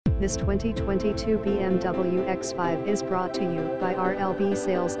This 2022 BMW X5 is brought to you by RLB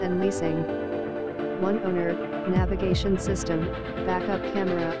Sales and Leasing. One owner, navigation system, backup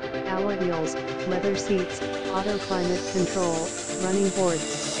camera, alloy wheels, leather seats, auto climate control, running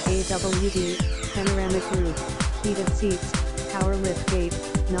boards, AWD, panoramic roof, heated seats, power lift gate,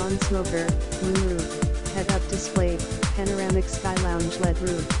 non-smoker, moonroof, head-up display, panoramic sky lounge LED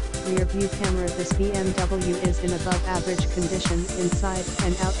roof, rear view camera. This BMW is in above average condition inside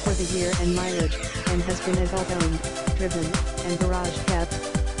and out for the year and mileage, and has been adult owned, driven, and garage kept.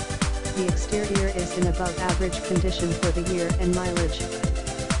 The exterior is in above average condition for the year and mileage.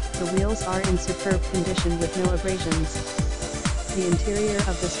 The wheels are in superb condition with no abrasions. The interior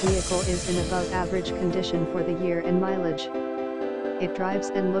of this vehicle is in above average condition for the year and mileage. It drives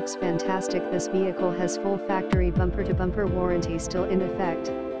and looks fantastic. This vehicle has full factory bumper-to-bumper warranty still in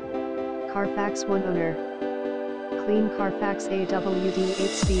effect. Carfax One owner. Clean Carfax AWD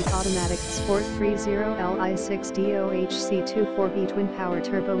 8-speed automatic Sport 30Li6DOHC24B twin power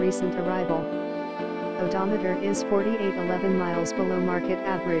turbo recent arrival. Odometer is 4811 miles below market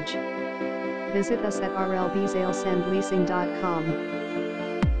average. Visit us at rlbsalesandleasing.com.